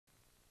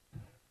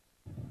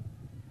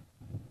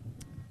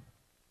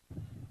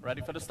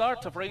Ready for the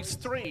start of race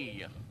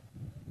 3.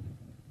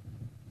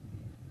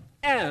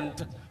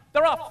 And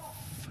they're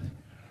off.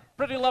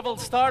 Pretty level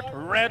start.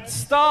 Red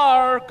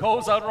Star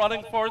goes out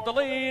running for the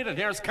lead. And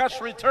here's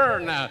Cash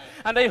Return.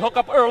 And they hook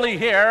up early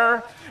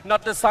here.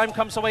 Not This Time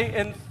comes away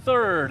in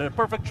 3rd.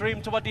 Perfect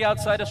Dream toward the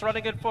outside is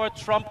running in 4th.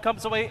 Trump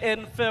comes away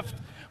in 5th.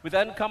 We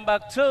then come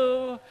back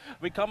to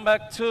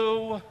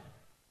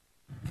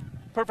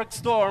Perfect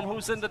Storm,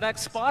 who's in the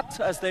next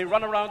spot as they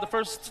run around the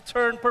first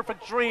turn.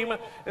 Perfect Dream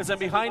is in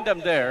behind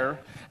them there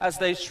as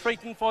they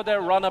straighten for their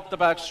run up the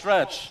back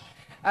stretch.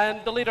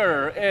 And the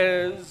leader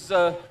is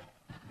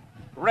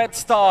Red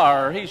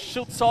Star. He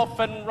shoots off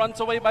and runs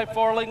away by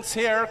 4 lengths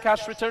here.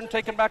 Cash Return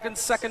taken back in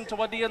 2nd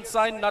toward the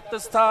inside. Not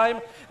This Time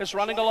is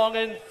running along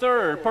in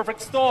 3rd.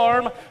 Perfect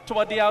Storm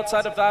toward the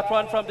outside of that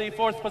one from the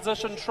 4th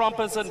position. Trump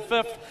is in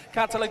 5th.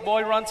 Catholic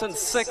Boy runs in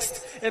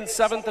 6th. In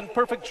 7th, and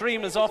Perfect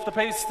Dream is off the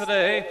pace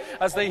today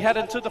as they head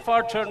into the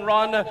far turn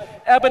run.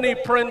 Ebony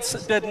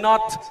Prince did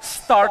not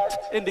start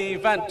in the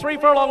event. 3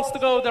 furlongs to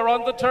go. They're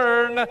on the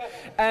turn.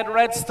 And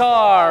Red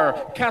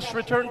Star, Cash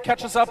Return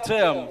catches up to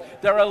him.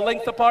 They're a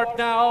length apart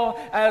now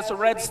as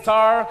Red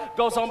Star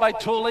goes on by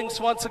 2 lengths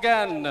once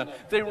again.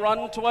 They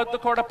run toward the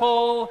quarter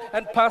pole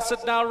and pass it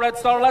now. Red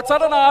Star lets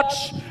out a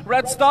notch.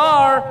 Red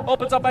Star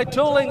opens up by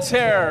 2 lengths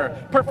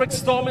here. Perfect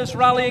Storm is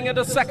rallying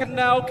into 2nd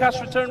now. Cash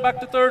Return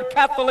back to 3rd.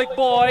 Catholic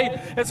Boy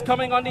is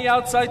coming on the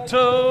outside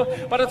too,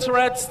 but it's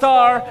Red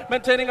Star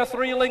maintaining a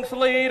 3-length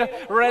lead.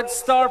 Red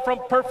Star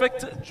from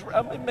Perfect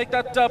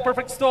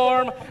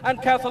Storm,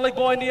 and Catholic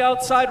Boy on the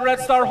outside. Red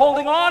Star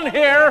holding on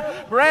here.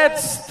 Red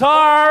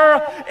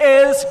Star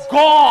is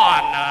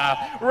gone.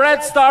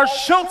 Red Star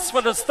shoots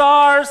for the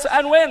stars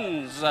and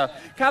wins.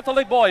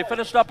 Catholic Boy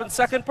finished up in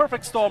 2nd.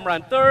 Perfect Storm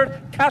ran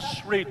 3rd.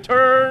 Cash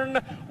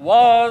Return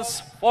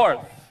was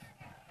 4th.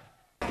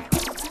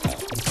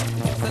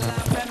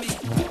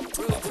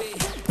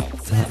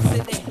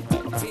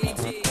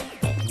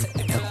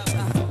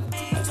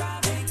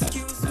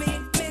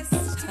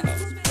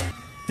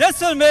 This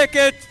will make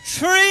it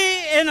 3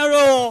 in a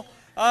row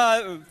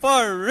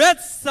for Red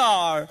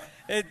Star.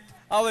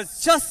 I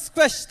was just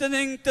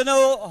questioning to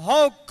know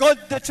how good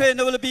the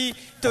trainer will be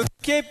to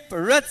keep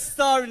Red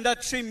Star in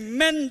that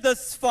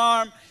tremendous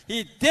form.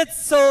 He did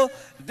so.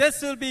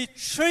 This will be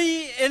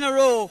 3 in a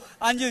row,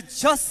 and you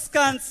just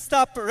can't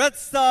stop Red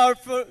Star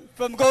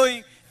from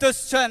going to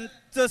strength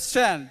to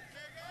strength.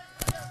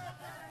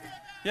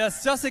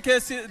 Yes, just in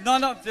case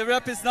none of the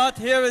rep is not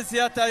here as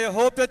yet, I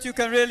hope that you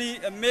can really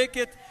make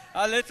it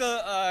a little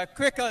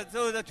quicker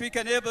so that we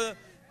can able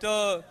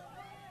to